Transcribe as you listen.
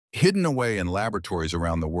Hidden away in laboratories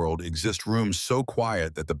around the world exist rooms so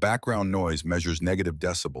quiet that the background noise measures negative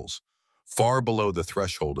decibels, far below the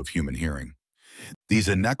threshold of human hearing. These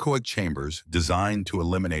anechoic chambers, designed to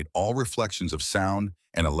eliminate all reflections of sound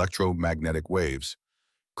and electromagnetic waves,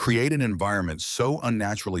 create an environment so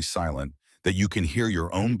unnaturally silent that you can hear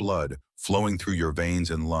your own blood flowing through your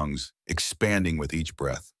veins and lungs, expanding with each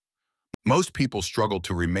breath. Most people struggle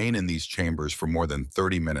to remain in these chambers for more than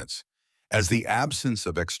 30 minutes, as the absence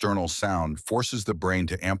of external sound forces the brain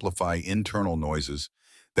to amplify internal noises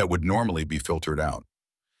that would normally be filtered out.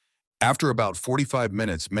 After about 45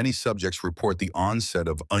 minutes, many subjects report the onset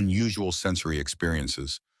of unusual sensory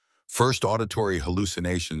experiences. First, auditory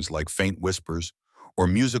hallucinations like faint whispers or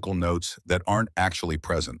musical notes that aren't actually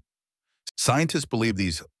present. Scientists believe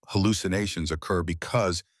these hallucinations occur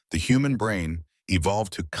because the human brain,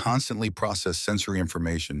 evolved to constantly process sensory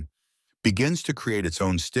information, begins to create its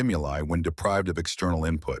own stimuli when deprived of external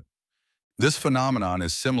input. This phenomenon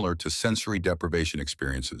is similar to sensory deprivation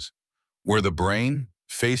experiences, where the brain,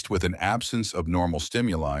 faced with an absence of normal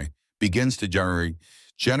stimuli, begins to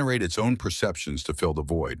generate its own perceptions to fill the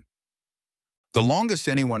void. The longest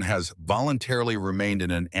anyone has voluntarily remained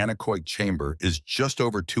in an anechoic chamber is just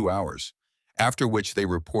over 2 hours, after which they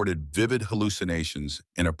reported vivid hallucinations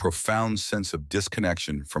and a profound sense of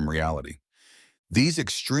disconnection from reality. These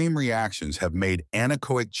extreme reactions have made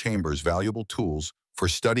anechoic chambers valuable tools for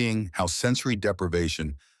studying how sensory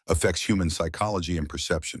deprivation affects human psychology and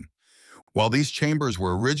perception. While these chambers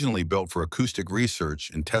were originally built for acoustic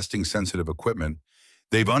research and testing sensitive equipment,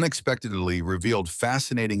 they've unexpectedly revealed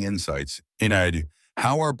fascinating insights into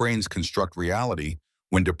how our brains construct reality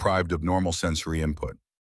when deprived of normal sensory input.